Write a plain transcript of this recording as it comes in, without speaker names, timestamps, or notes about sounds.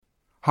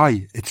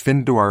Hi, it's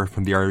Finn Dwyer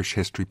from the Irish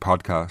History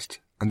Podcast,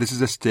 and this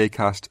is a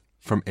staycast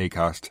from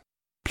Acast.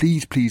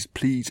 Please, please,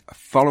 please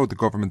follow the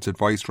government's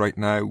advice right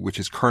now, which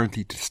is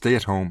currently to stay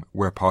at home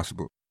where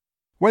possible.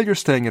 While you're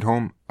staying at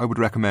home, I would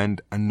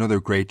recommend another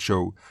great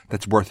show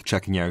that's worth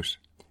checking out.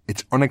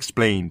 It's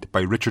Unexplained by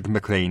Richard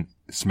McLean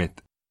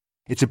Smith.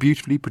 It's a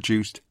beautifully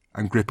produced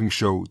and gripping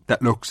show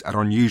that looks at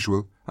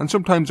unusual and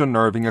sometimes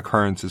unnerving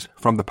occurrences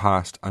from the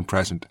past and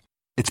present.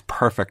 It's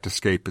perfect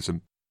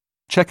escapism.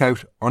 Check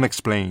out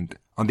Unexplained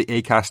on the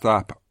Acast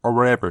app or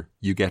wherever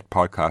you get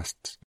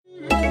podcasts.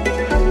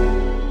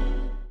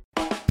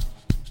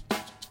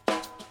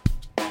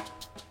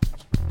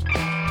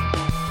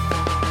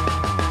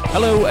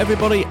 Hello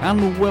everybody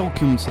and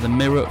welcome to the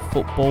Mirror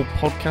Football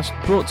Podcast,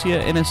 brought to you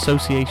in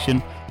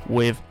association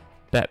with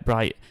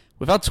BetBright.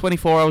 We've had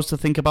 24 hours to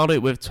think about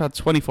it, we've had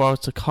 24 hours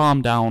to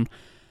calm down,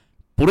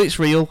 but it's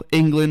real.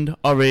 England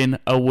are in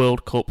a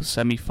World Cup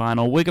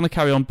semi-final. We're going to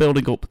carry on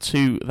building up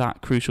to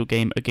that crucial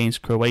game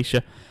against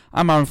Croatia.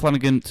 I'm Aaron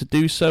Flanagan to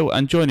do so,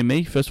 and joining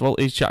me, first of all,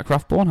 is Jack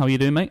Rathborne. How are you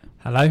doing, mate?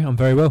 Hello, I'm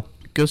very well.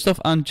 Good stuff.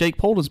 And Jake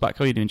Polden's back.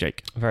 How are you doing,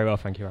 Jake? Very well,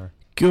 thank you, Aaron.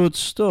 Good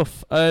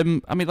stuff.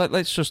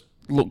 Let's just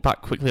look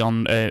back quickly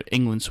on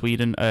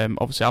England-Sweden.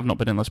 Obviously, I've not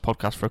been in this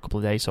podcast for a couple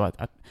of days, so I'll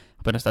be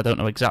honest, I don't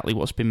know exactly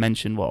what's been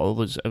mentioned, what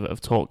others have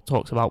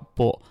talked about,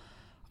 but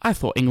I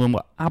thought England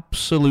were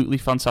absolutely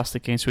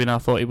fantastic against Sweden. I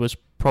thought it was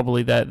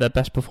probably their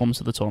best performance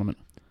of the tournament.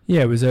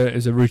 Yeah, it was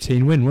a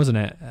routine win, wasn't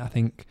it? I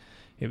think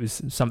it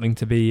was something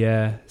to be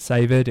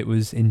savoured. It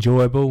was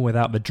enjoyable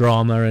without the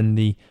drama and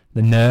the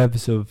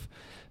nerves of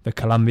the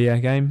Colombia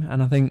game,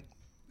 and I think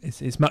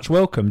it's much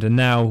welcomed. And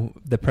now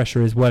the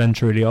pressure is well and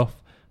truly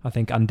off. I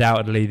think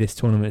undoubtedly this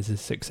tournament is a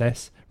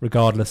success,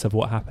 regardless of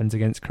what happens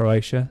against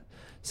Croatia.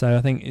 So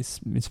I think it's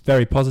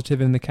very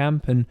positive in the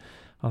camp, and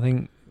I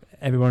think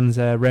everyone's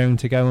raring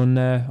to go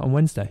on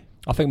Wednesday.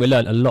 I think we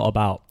learnt a lot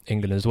about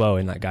England as well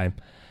in that game.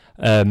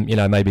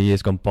 Maybe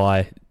years gone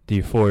by, the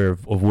euphoria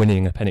of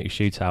winning a penalty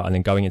shootout and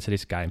then going into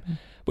this game,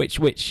 which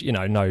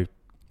no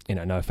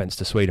offence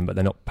to Sweden, but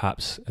they're not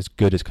perhaps as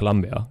good as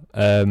Colombia.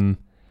 It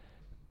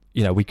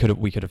could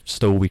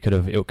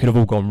have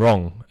all gone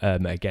wrong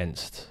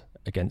against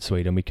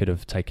Sweden. We could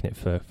have taken it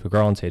for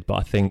granted, but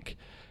I think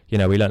we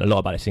learnt a lot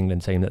about this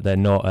England team, that they're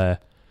not.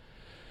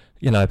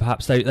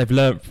 Perhaps they've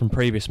learnt from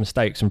previous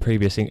mistakes from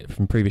previous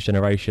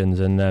generations,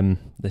 and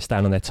they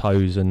stand on their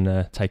toes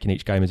and taking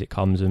each game as it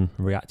comes and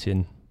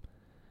reacting,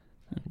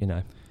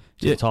 to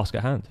the task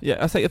at hand. Yeah,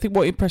 I think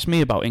what impressed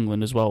me about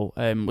England as well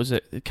was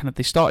that kind of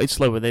they started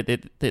slower.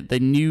 They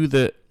knew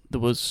that there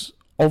was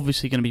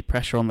obviously going to be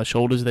pressure on their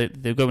shoulders.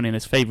 They're going in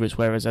as favourites,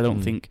 whereas I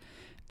don't think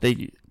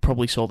they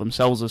probably saw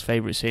themselves as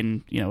favourites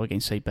in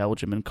against, say,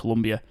 Belgium and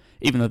Colombia,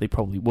 even though they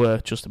probably were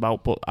just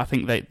about. But I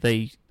think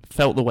they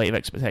felt the weight of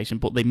expectation,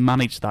 but they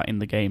managed that in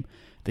the game.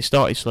 They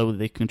started slowly,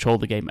 they controlled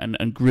the game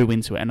and grew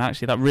into it, and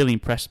actually that really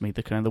impressed me,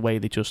 the kind of the way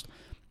they just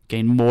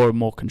gained more and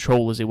more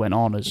control as it went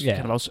on, as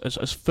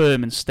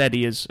firm and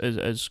steady as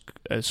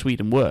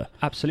Sweden were.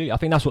 Absolutely, I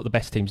think that's what the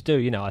best teams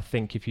do. I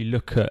think if you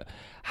look at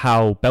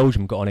how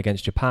Belgium got on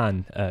against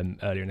Japan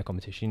earlier in the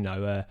competition,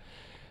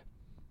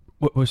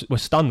 we're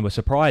stunned, we're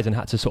surprised, and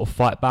had to sort of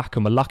fight back,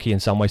 and were lucky in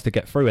some ways to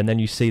get through. And then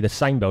you see the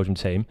same Belgium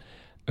team,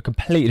 a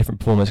completely different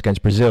performance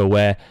against Brazil,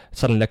 where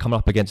suddenly they come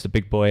up against a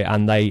big boy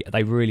and they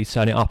really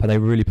turn it up and they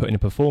really put in a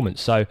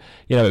performance. So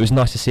it was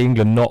nice to see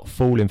England not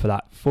fall into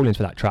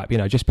that trap.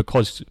 Just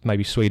because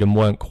maybe Sweden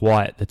weren't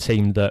quite the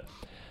team that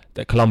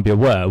Colombia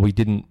were, we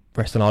didn't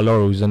rest on our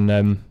laurels and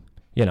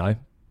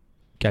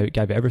gave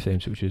it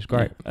everything, which was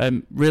great.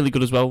 Really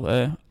good as well.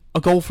 A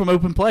goal from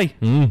open play,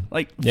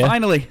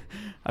 finally.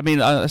 I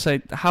mean, I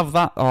say have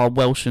that our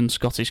Welsh and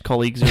Scottish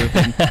colleagues who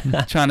have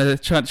been trying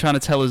to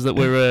tell us that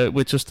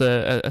we're just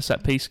a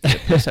set piece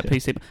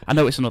team. I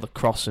know it's another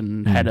cross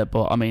and header,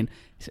 but I mean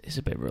it's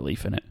a bit of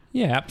relief in it.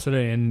 Yeah,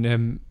 absolutely.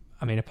 And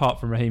apart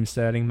from Raheem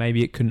Sterling,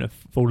 maybe it couldn't have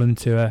fallen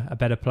to a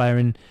better player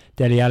in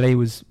Dele Alli. He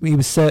was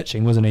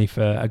searching, wasn't he,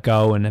 for a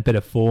goal and a bit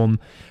of form.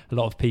 A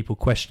lot of people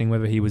questioning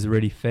whether he was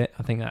really fit.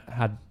 I think that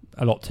had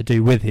a lot to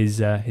do with his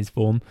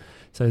form.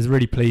 So it was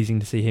really pleasing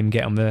to see him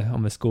get on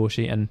the score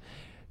sheet and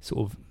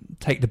sort of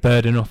take the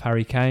burden off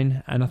Harry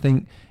Kane. And I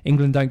think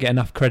England don't get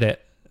enough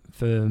credit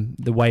for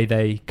the way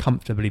they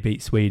comfortably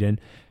beat Sweden,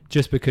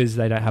 just because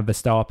they don't have the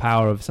star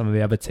power of some of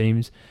the other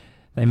teams.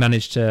 They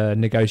managed to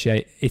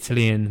negotiate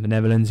Italy and the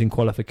Netherlands in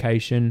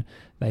qualification.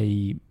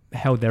 They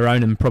held their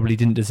own and probably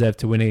didn't deserve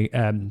to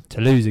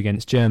lose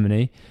against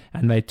Germany.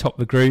 And they topped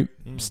the group,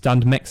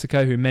 stunned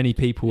Mexico, who many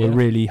people were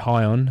really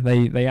high on.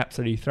 They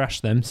absolutely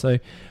thrashed them. So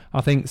I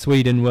think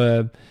Sweden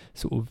were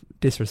sort of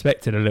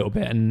disrespected a little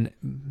bit,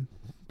 and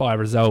by a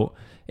result,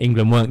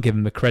 England weren't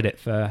given the credit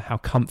for how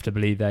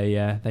comfortably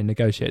they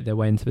negotiated their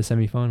way into the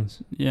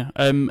semi-finals. Yeah,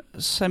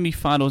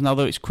 semi-finals now,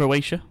 though, it's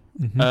Croatia.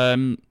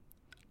 Mm-hmm.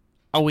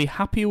 Are we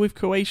happy with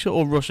Croatia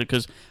or Russia?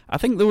 Because I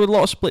think there were a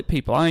lot of split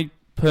people. I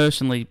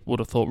personally would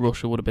have thought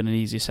Russia would have been an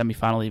easier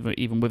semi-final,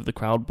 even with the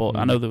crowd, but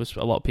I know there was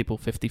a lot of people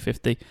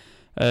 50-50.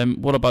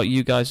 What about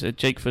you guys?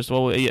 Jake, first of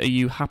all, are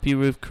you happy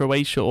with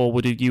Croatia, or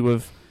would you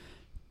have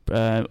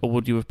or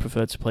would you have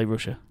preferred to play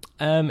Russia?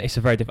 It's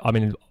a very I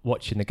mean,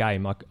 watching the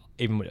game,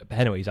 even with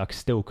penalties, I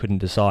still couldn't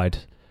decide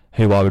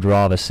who I would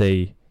rather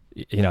see,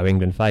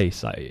 England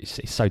face. Like,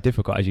 it's so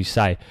difficult, as you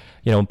say.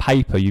 On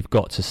paper, you've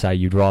got to say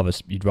you'd rather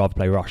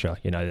play Russia.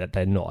 That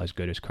they're not as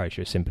good as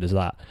Croatia, as simple as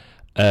that.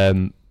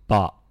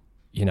 But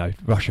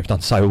Russia have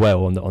done so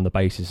well on the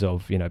basis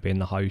of being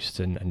the host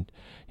and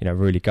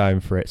really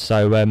going for it.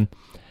 So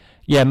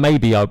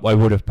maybe I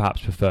would have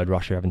perhaps preferred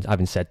Russia.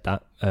 Having said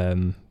that,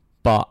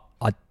 but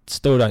I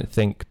still don't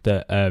think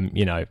that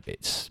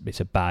it's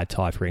a bad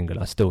tie for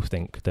England. I still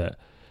think that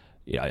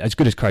as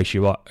good as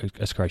Croatia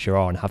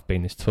are and have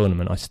been this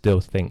tournament, I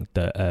still think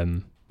that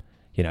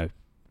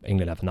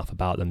England have enough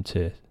about them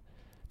to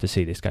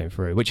see this going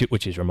through,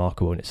 which is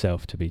remarkable in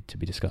itself to be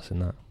discussing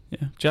that.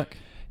 Yeah, Jack.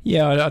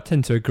 Yeah, I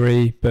tend to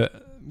agree,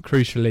 but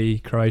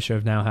crucially, Croatia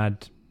have now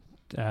had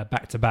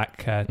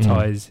back-to-back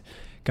ties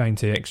going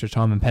to extra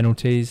time and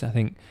penalties. I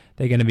think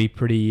they're going to be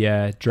pretty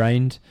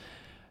drained.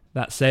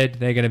 That said,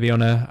 they're going to be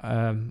on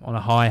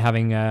a high,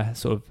 having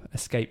sort of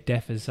escaped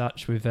death as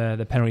such with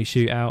the penalty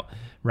shootout.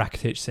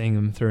 Rakitic seeing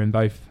them through in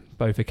both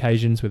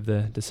occasions with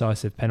the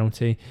decisive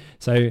penalty.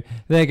 So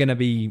they're going to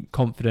be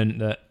confident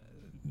that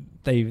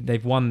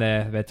they've won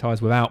their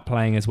ties without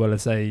playing as well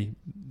as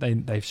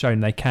they've shown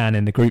they can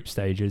in the group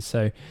stages.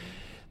 So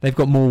they've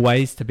got more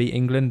ways to beat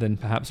England than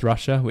perhaps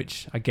Russia,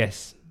 which I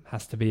guess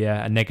has to be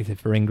a negative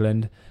for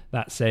England.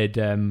 That said,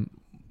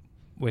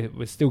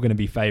 we're still going to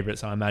be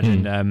favourites, I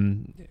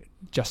imagine,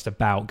 just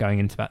about going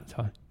into that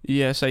tie.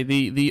 Yeah, so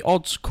the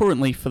odds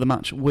currently for the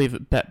match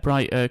with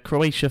BetBright,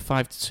 Croatia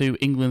 5-2,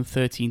 England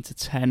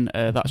 13-10.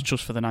 That's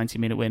just for the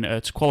 90-minute win.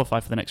 To qualify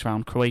for the next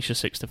round, Croatia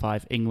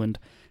 6-5, England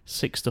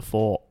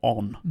 6-4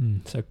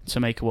 on so to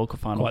make a World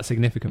Cup final. Quite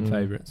significant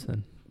favourites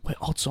then. We're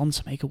odds on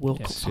to make a World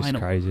Cup final. It's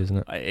just crazy, isn't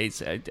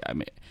it?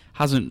 It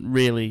hasn't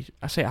really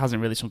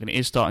sunk in. It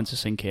is starting to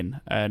sink in,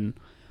 and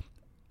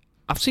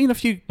I've seen a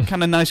few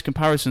kind of nice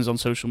comparisons on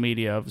social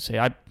media. Obviously,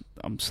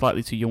 I'm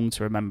slightly too young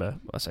to remember.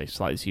 I say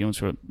slightly too young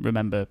to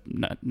remember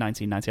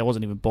 1990. I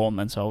wasn't even born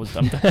then, so I was.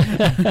 But,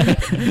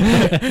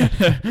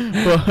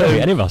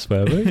 any of us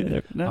were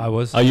we? No. I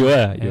was. Oh, you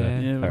were?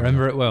 Yeah, I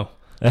remember it well.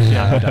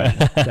 Yeah, I don't.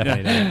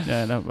 Definitely don't.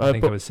 Yeah, no. I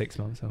think I was 6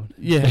 months old.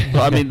 Yeah,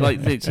 but I mean, like,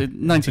 it's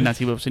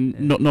 1990. Obviously,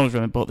 not as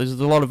relevant, but there's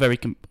a lot of there's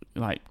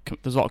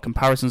a lot of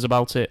comparisons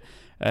about it.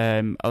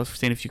 I've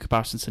seen a few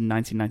comparisons to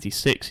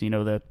 1996.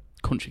 The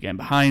country getting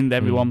behind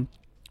everyone.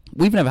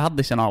 We've never had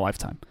this in our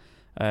lifetime.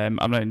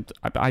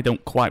 I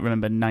don't quite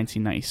remember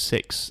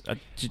 1996. I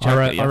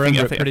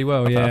remember it pretty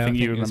well. I think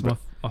you remember. It was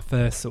my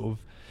first sort of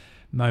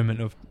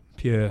moment of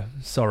pure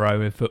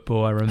sorrow in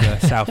football. I remember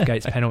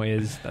Southgate's penalty.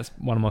 That's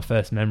one of my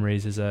first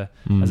memories as a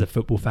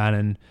football fan,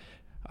 and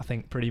I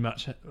think pretty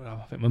much. I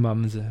think my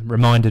mum's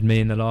reminded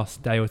me in the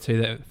last day or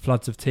two that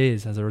floods of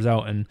tears as a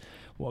result, and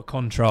what a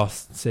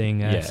contrast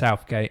seeing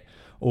Southgate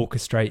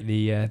orchestrate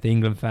the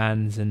England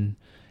fans and.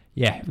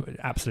 Yeah,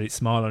 absolute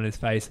smile on his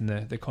face, and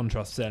the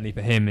contrast certainly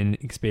for him in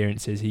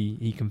experiences.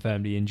 He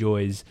confirmed he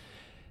enjoys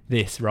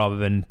this rather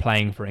than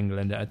playing for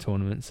England at a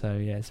tournament. So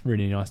yeah, it's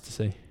really nice to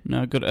see.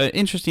 No, good.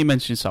 Interesting you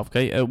mentioned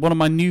Southgate. One of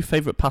my new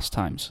favourite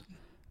pastimes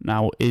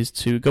now is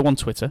to go on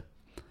Twitter,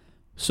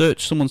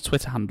 search someone's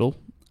Twitter handle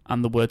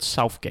and the word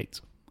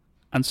Southgate,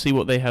 and see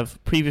what they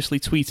have previously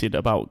tweeted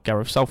about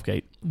Gareth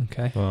Southgate.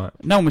 Okay. All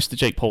right. Now, Mr.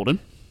 Jake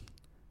Polden,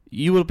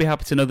 you will be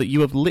happy to know that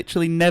you have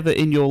literally never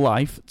in your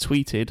life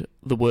tweeted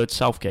the word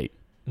Southgate.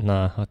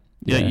 No.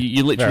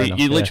 You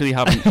literally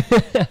haven't.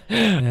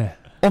 Yeah.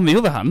 On the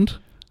other hand,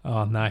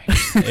 oh no,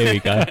 here we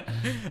go.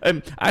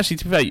 Actually,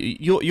 to be fair,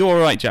 you're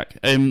all right, Jack.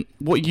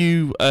 What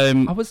you I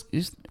was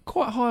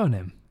quite high on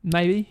him.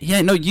 Maybe.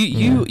 Yeah. No.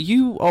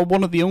 You are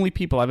one of the only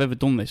people I've ever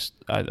done this.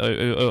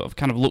 I've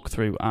kind of looked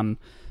through and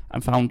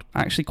found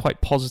actually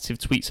quite positive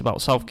tweets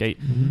about Southgate.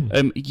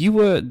 You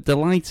were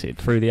delighted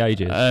Through the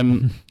ages.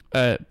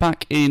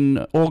 Back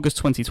in August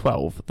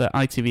 2012, that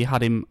ITV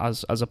had him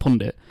as a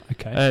pundit.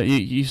 Okay.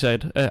 You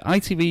said,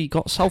 ITV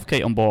got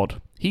Southgate on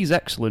board. He's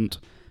excellent.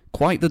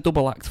 Quite the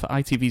double act for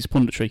ITV's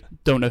punditry.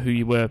 Don't know who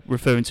you were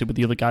referring to with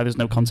the other guy. There's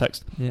no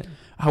context. Yeah.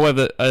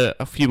 However,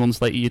 a few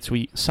months later, you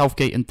tweet,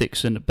 Southgate and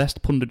Dixon,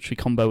 best punditry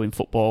combo in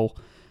football.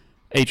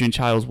 Adrian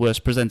Childs,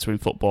 worst presenter in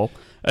football.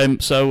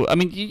 So, I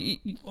mean,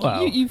 he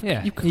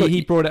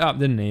brought it up,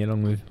 didn't he,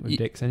 along with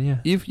Dixon? Yeah.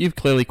 You've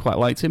clearly quite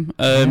liked him.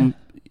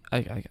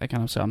 I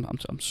kind of say I'm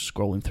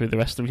scrolling through the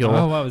rest of your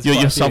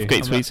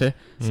Southgate tweets here.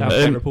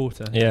 Southgate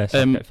reporter. Yeah,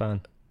 Southgate fan.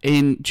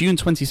 In June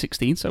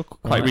 2016, so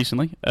quite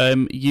recently,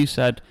 you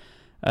said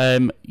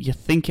you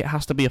think it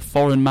has to be a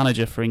foreign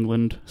manager for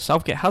England.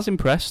 Southgate has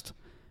impressed,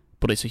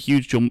 but it's a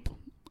huge jump,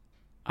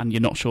 and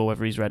you're not sure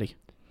whether he's ready.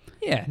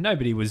 Yeah,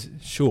 nobody was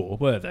sure,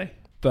 were they?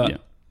 But yeah.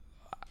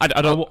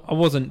 I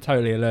wasn't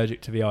totally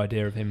allergic to the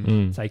idea of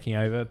him taking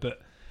over,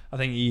 but I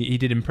think he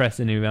did impress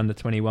in the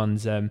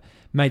under-21s.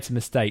 Made some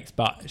mistakes,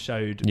 but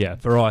showed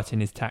variety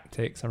in his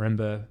tactics. I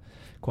remember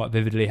quite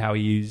vividly how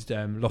he used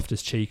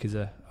Loftus-Cheek as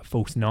a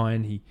false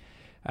nine. He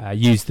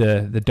used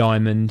the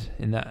diamond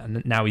in that,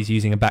 and now he's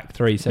using a back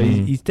three. So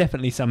he's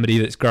definitely somebody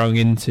that's growing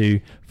into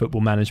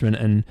football management,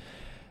 and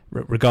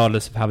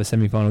regardless of how the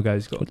semi-final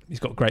goes, he's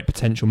got great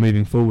potential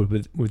moving forward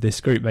with this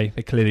group. They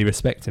clearly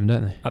respect him,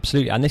 don't they?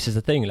 Absolutely, and this is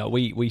the thing. Like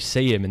we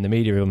see him in the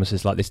media almost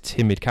as like this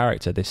timid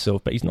character, this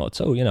sort of, but he's not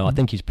at all. You know, I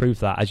think he's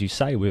proved that, as you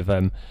say, with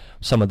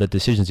some of the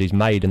decisions he's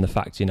made and the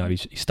fact, you know, he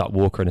stuck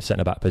Walker in a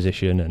centre back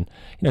position, and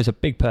you know, he's a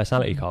big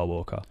personality, Kyle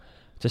Walker.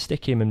 To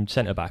stick him in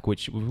centre back,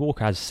 which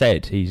Walker has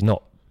said he's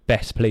not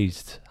best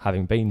pleased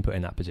having been put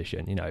in that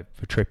position. You know,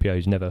 for Trippier,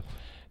 who's never,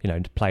 you know,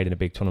 played in a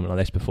big tournament like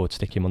this before, to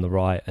stick him on the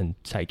right and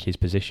take his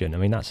position. I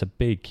mean, that's a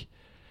big,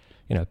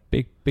 you know,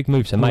 big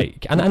move to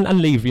make,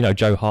 and leave, you know,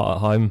 Joe Hart at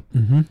home.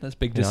 That's a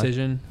big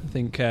decision. I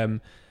think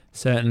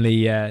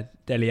certainly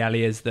Dele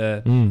Alli is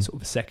the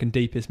sort of second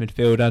deepest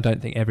midfielder. I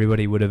don't think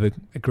everybody would have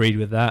agreed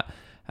with that.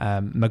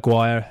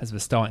 Maguire as the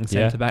starting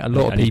centre back. A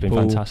lot of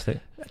people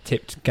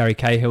tipped Gary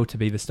Cahill to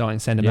be the starting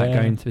centre back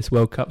going into this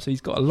World Cup. So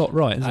he's got a lot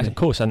right, hasn't he? Of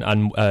course, and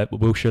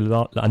Wilshere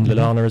and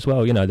Lallana as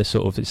well. You know,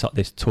 it's like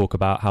this talk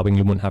about how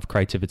England wouldn't have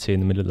creativity in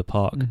the middle of the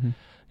park.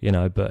 You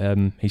know, but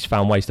he's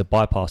found ways to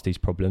bypass these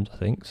problems, I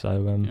think.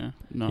 So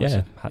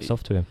hats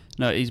off to him.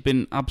 No, he's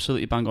been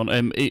absolutely bang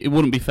on. It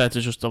wouldn't be fair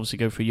to just obviously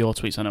go through your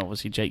tweets. I know,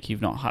 obviously, Jake,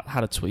 you've not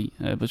had a tweet,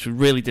 which was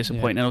really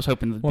disappointing. I was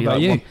hoping there'd be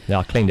like one. Yeah,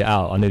 I cleaned it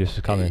out. I knew this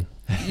was coming.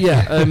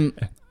 Yeah,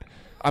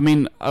 I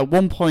mean, at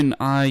one point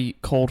I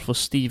called for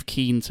Steve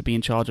Keane to be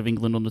in charge of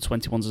England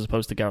under-21s as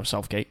opposed to Gareth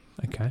Southgate.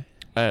 Okay.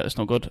 That's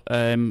not good.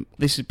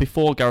 This is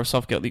before Gareth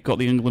Southgate got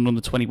the England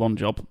under-21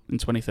 job in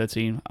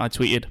 2013. I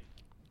tweeted,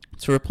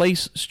 to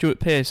replace Stuart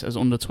Pearce as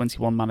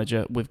under-21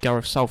 manager with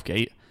Gareth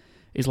Southgate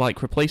is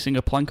like replacing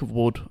a plank of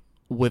wood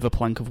with a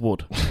plank of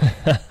wood.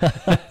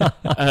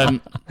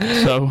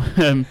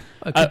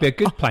 It could be a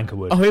good plank of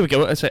wood. Oh, here we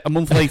go. I say a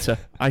month later,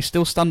 I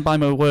still stand by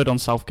my word on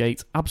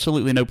Southgate.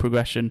 Absolutely no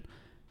progression.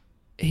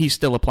 He's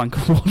still a plank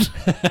of wood.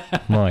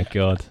 My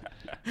God.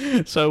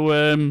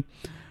 So,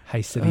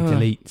 hastily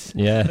deletes.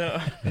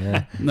 Yeah.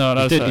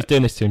 No, he's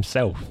doing this to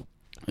himself.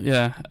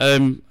 Yeah.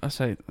 I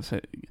say,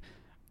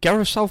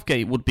 Gareth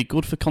Southgate would be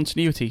good for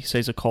continuity,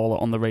 says a caller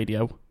on the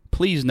radio.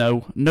 Please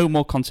no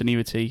more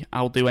continuity.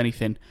 I'll do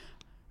anything.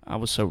 I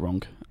was so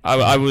wrong.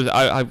 I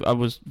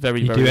was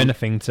very, You'd very do wrong.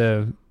 anything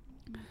to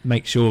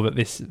make sure that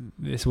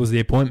this was the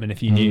appointment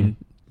if you knew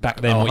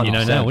back then what you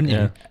know now, wouldn't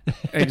you?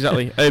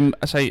 Exactly.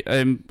 I say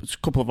a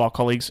couple of our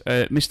colleagues,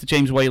 Mr.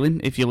 James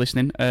Whalen, if you're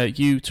listening,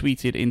 you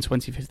tweeted in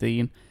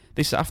 2015.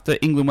 This is after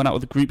England went out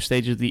of the group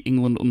stage of the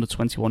England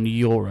under-21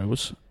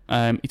 Euros.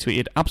 He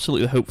tweeted,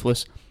 absolutely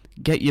hopeless.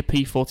 Get your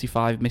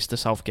P45, Mr.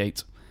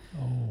 Southgate.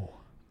 Oh.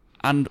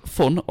 And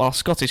fun, our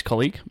Scottish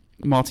colleague,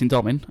 Martin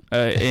Domin,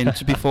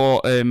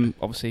 before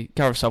obviously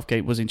Gareth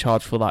Southgate was in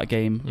charge for that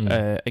game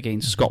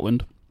against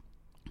Scotland.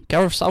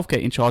 Gareth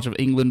Southgate in charge of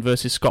England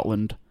versus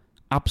Scotland.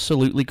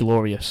 Absolutely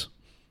glorious.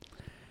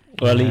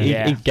 Well,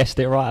 he guessed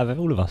it right out of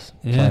all of us.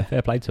 Yeah. So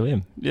fair play to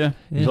him. Yeah.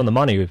 He's on the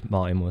money with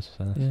Martin was.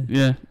 So.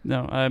 Yeah.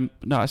 No,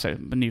 I say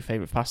my new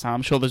favourite pastime.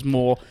 I'm sure there's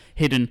more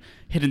hidden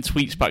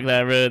tweets back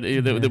there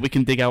that we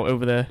can dig out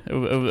over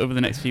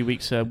the next few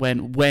weeks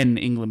when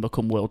England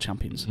become world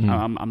champions.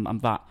 I'm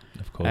that.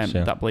 Of course,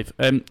 that belief.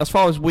 As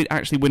far as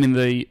actually winning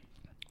the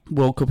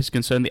World Cup is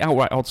concerned, the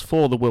outright odds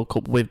for the World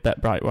Cup with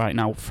BetBright right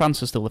now,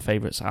 France are still the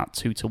favourites at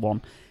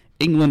 2-1,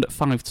 England at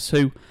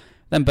 5-2,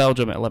 then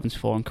Belgium at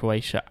 11-4 and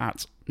Croatia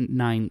at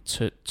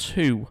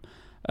 9-2.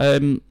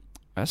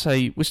 I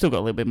say we've still got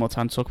a little bit more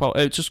time to talk about.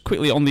 Just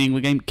quickly on the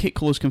England game, kit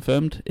colours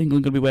confirmed.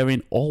 England going to be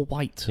wearing all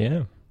white.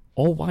 Yeah,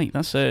 all white.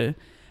 That's I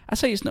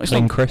say it's not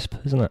clean, crisp,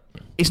 isn't it?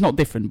 It's not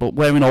different, but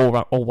wearing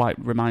all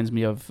white reminds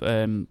me of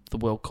the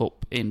World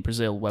Cup in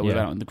Brazil where we went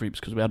out in the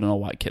groups because we had an all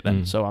white kit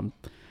then. So I'm,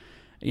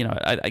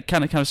 I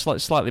kind of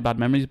slightly bad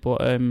memories,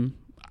 but I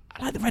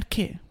like the red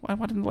kit. Why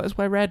didn't they let us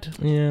wear red?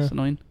 Yeah, it's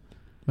annoying.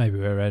 Maybe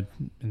wear red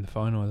in the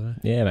final, I don't know.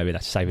 Yeah, maybe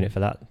that's saving it for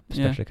that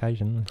special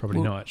occasion.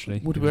 Probably not, actually.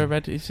 Would we wear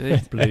red?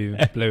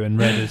 Blue and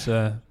red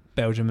as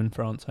Belgium and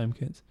France home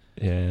kits.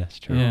 Yeah, that's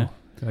true. Yeah.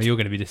 Well, you're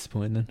going to be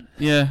disappointed then.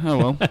 Yeah, oh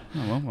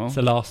well. It's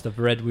the last of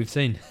red we've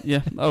seen.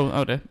 Yeah,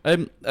 oh dear.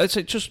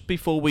 So just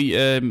before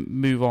we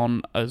move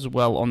on as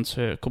well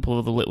onto a couple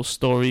of other little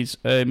stories,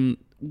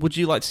 would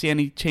you like to see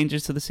any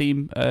changes to the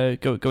team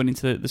going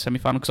into the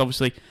semi-final? Because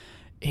obviously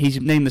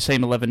he's named the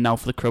same 11 now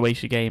for the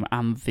Croatia game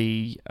and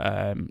the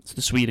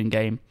Sweden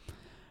game.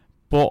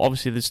 But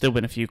obviously there's still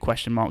been a few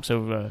question marks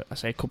over, I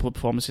say, a couple of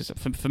performances.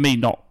 For me,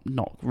 not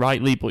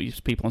rightly, but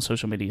people on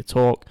social media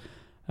talk.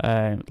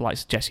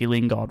 Like Jesse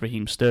Lingard,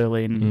 Raheem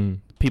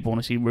Sterling. People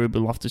want to see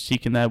Ruben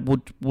Loftus-Cheek in there.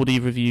 Would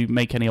either of you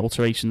make any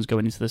alterations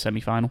going into the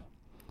semi-final?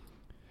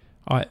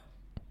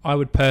 I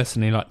would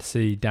personally like to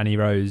see Danny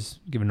Rose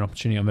given an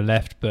opportunity on the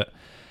left, but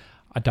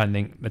I don't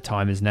think the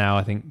time is now.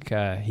 I think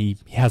he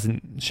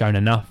hasn't shown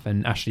enough,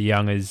 and Ashley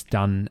Young has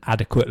done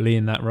adequately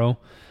in that role.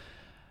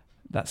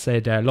 That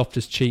said,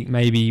 Loftus-Cheek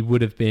maybe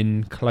would have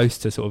been close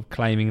to sort of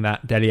claiming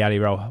that Dele Alli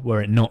role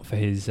were it not for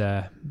his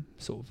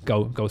sort of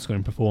goal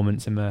scoring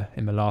performance in the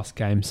last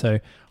game. So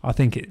I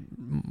think it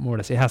more or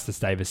less it has to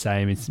stay the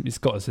same. It's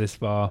got us this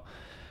far.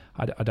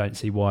 I don't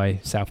see why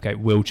Southgate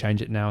will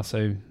change it now.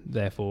 So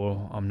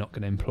therefore, I'm not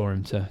going to implore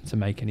him to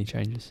make any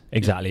changes.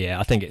 Exactly. Yeah,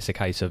 I think it's a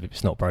case of if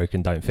it's not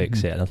broken, don't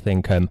fix it. And I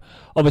think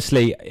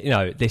obviously,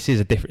 this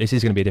is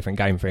going to be a different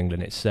game for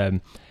England. It's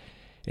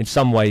in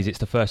some ways, it's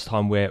the first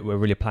time we're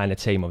really playing a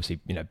team. Obviously,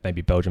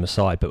 maybe Belgium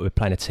aside, but we're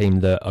playing a team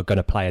that are going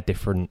to play a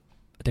different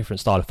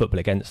style of football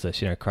against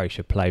us.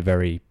 Croatia play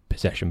very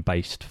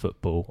possession-based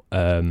football,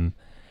 and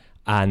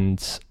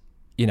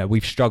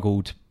we've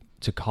struggled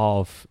to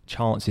carve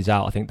chances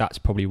out. I think that's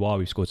probably why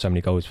we've scored so many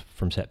goals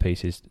from set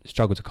pieces.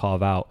 Struggled to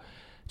carve out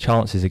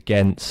chances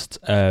against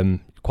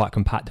quite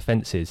compact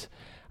defences,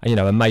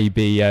 and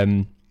maybe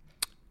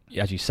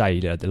as you say,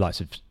 the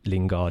likes of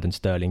Lingard and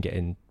Sterling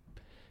getting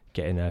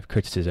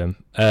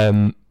criticism.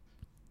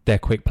 They're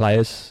quick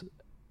players.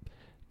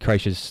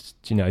 Croatia's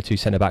two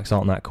centre backs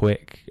aren't that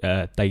quick.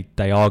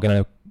 They are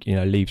going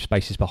to leave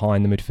spaces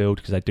behind the midfield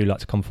because they do like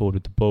to come forward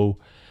with the ball.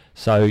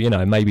 So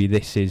maybe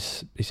this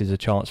is a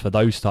chance for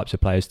those types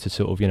of players to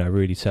sort of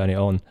really turn it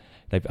on.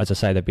 As I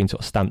say, they've been sort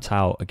of stamped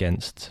out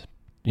against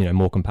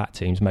more compact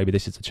teams. Maybe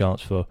this is a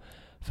chance for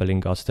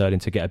Lingard, Sterling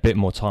to get a bit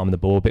more time on the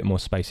ball, a bit more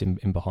space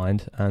in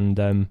behind, and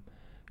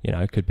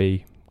it could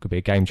be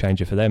a game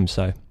changer for them.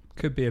 So.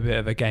 Could be a bit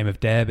of a game of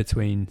dare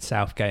between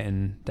Southgate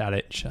and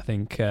Dalic. I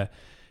think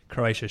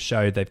Croatia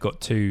showed they've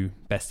got two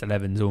best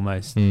 11s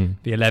almost. The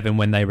 11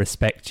 when they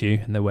respect you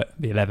and the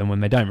 11 when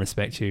they don't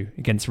respect you.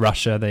 Against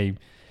Russia, they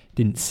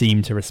didn't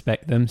seem to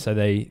respect them, so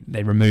they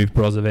removed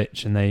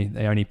Brozovic and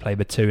they only play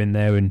the two in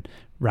there and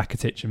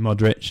Rakitic and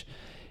Modric.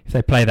 If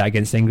they play that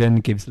against England,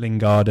 it gives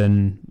Lingard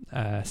and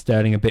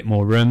Sterling a bit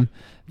more room.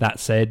 That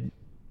said,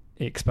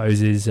 it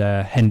exposes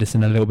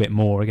Henderson a little bit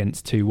more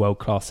against two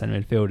world-class centre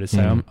midfielders.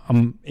 So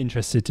I'm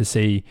interested to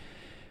see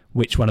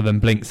which one of them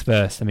blinks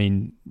first. I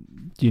mean,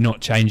 do you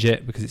not change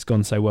it because it's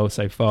gone so well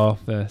so far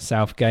for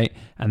Southgate,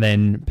 and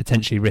then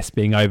potentially risk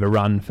being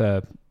overrun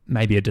for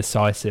maybe a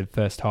decisive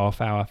first half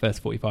hour,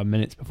 first 45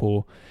 minutes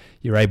before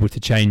you're able to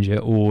change it?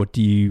 Or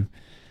do you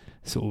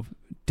sort of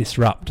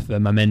disrupt the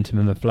momentum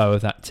and the flow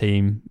of that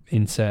team,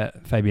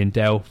 insert Fabian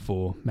Delph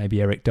or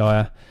maybe Eric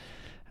Dyer,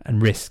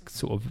 and risk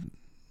sort of,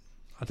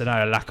 I don't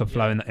know, a lack of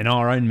flow in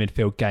our own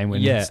midfield game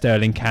when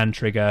Sterling can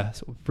trigger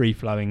sort of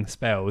free-flowing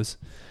spells?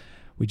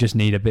 We just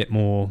need a bit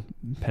more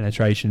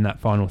penetration in that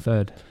final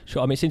third.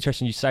 Sure. I mean, it's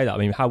interesting you say that. I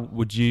mean, how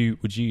would you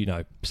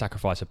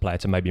sacrifice a player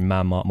to maybe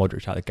man-mark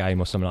Modric out of the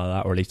game or something like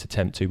that, or at least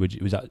attempt to? Would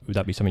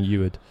that be something you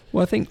would?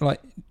 Well, I think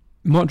Modric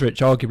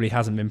arguably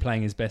hasn't been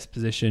playing his best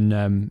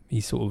position.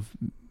 He's sort of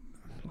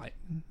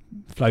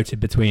floated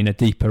between a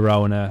deeper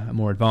role and a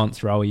more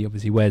advanced role. He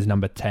obviously wears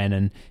number 10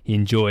 and he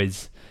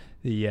enjoys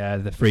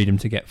the freedom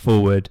to get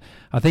forward.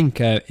 I think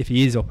if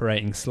he is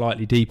operating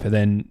slightly deeper,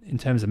 then in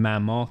terms of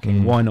man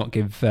marking, why not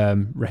give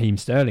Raheem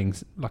Sterling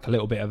a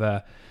little bit of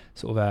a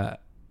sort of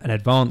an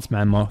advanced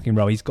man marking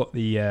role? He's got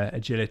the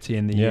agility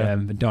and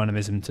the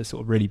dynamism to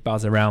sort of really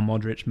buzz around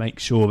Modric, make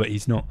sure that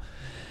he's not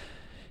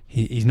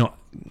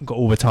got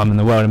all the time in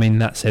the world. I mean,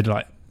 that said,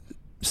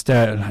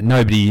 Sterling,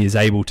 nobody is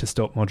able to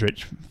stop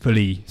Modric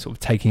fully sort of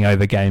taking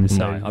over games.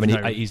 No, I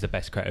mean, he's the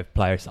best creative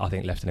player I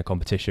think left in the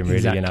competition. Really,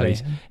 exactly.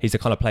 He's the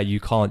kind of player you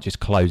can't just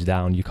close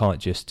down. You can't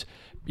just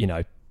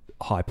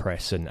high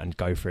press and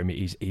go for him.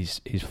 He's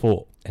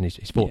thought and his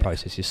thought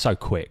process is so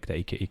quick that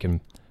he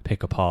can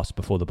pick a pass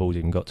before the ball's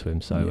even got to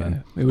him.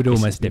 So it would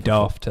almost be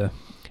daft to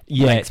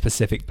make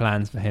specific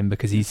plans for him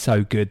because he's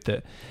so good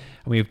that,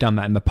 and we've done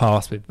that in the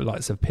past with the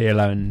likes of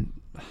Pirlo, and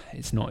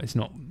it's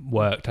not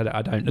worked.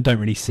 I don't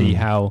really see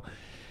how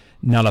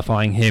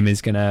nullifying him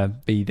is going to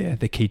be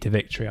the key to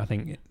victory. I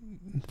think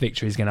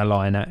victory is going to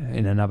lie in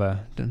another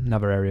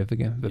area of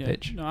the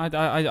pitch. No,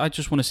 I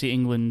just want to see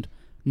England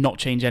not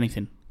change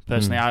anything.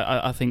 Personally,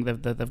 I think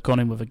they've gone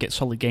in with a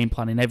solid game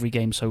plan in every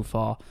game so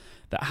far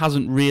that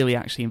hasn't really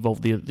actually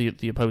involved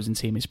the opposing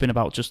team. It's been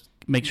about just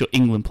make sure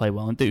England play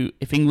well, and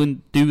if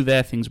England do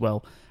their things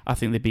well, I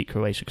think they beat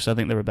Croatia because I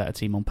think they're a better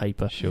team on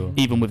paper,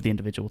 even with the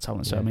individual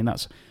talent. So I mean,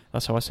 that's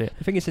how I see it.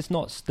 The thing is, there's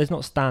not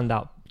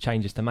standout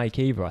changes to make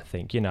either. I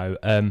think I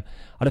don't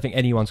think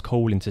anyone's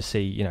calling to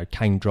see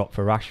Kane drop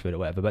for Rashford or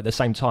whatever. But at the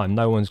same time,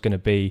 no one's going to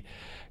be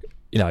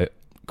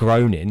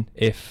groaning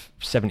if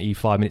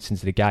 75 minutes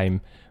into the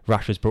game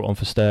Rashford's brought on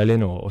for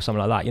Sterling or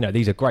something like that.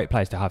 These are great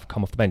players to have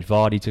come off the bench.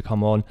 Vardy to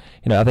come on.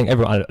 I think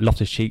everyone,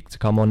 Loftus-Cheek to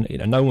come on.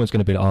 No one's going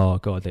to be like, oh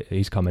God,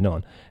 he's coming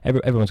on.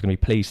 Everyone's going to be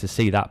pleased to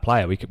see that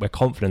player. We're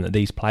confident that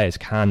these players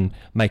can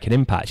make an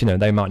impact.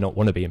 They might not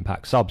want to be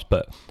impact subs,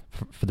 but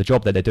for the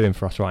job that they're doing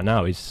for us right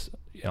now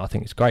I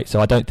think it's great.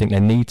 So I don't think you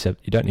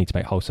don't need to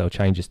make wholesale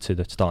changes to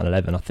the starting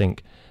 11. I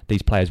think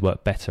these players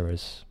work better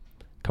as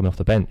coming off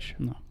the bench.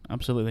 No,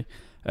 absolutely.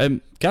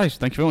 Guys,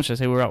 thank you very much. I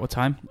say we're out of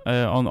time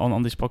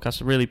on this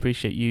podcast. I really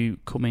appreciate you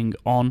coming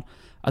on.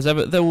 As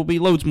ever, there will be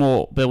loads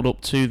more build up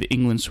to the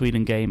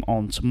England-Sweden game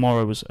on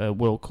tomorrow's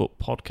World Cup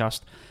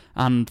podcast.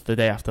 and the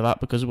day after that,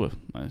 because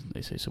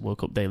it's a World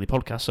Cup daily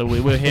podcast, so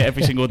we're here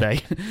every single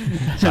day.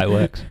 That's how it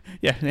works.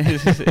 Yeah,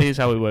 it is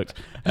how it works.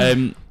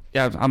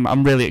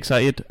 I'm really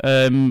excited.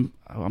 I'm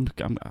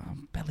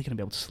barely going to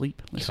be able to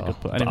sleep.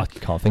 I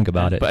can't think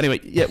about it. But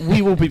anyway, yeah,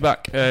 we will be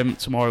back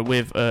tomorrow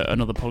with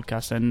another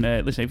podcast. And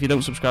listen, if you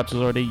don't subscribe to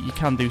us already, you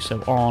can do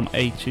so on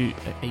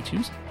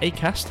iTunes,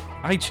 Acast,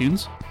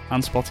 iTunes,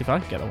 and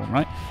Spotify. Get that one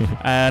right.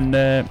 And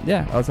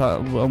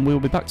and we will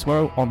be back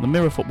tomorrow on the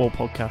Mirror Football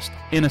Podcast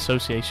in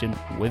association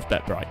with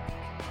BetBright.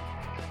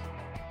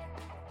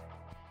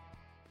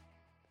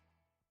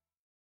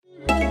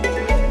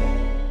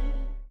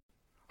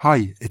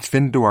 Hi, it's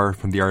Finn Dwyer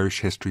from the Irish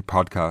History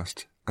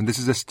Podcast, and this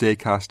is a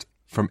staycast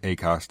from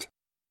Acast.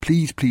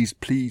 Please, please,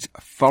 please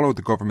follow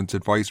the government's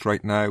advice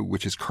right now,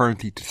 which is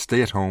currently to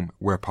stay at home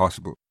where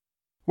possible.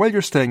 While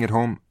you're staying at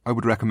home, I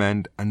would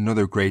recommend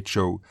another great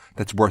show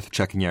that's worth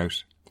checking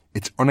out.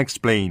 It's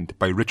Unexplained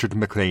by Richard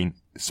McLean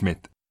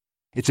Smith.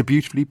 It's a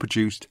beautifully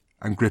produced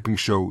and gripping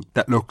show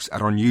that looks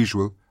at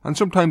unusual and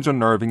sometimes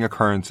unnerving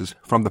occurrences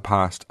from the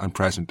past and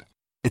present.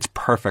 It's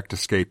perfect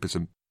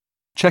escapism.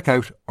 Check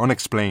out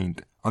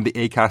Unexplained on the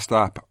Acast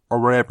app or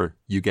wherever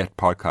you get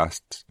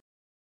podcasts.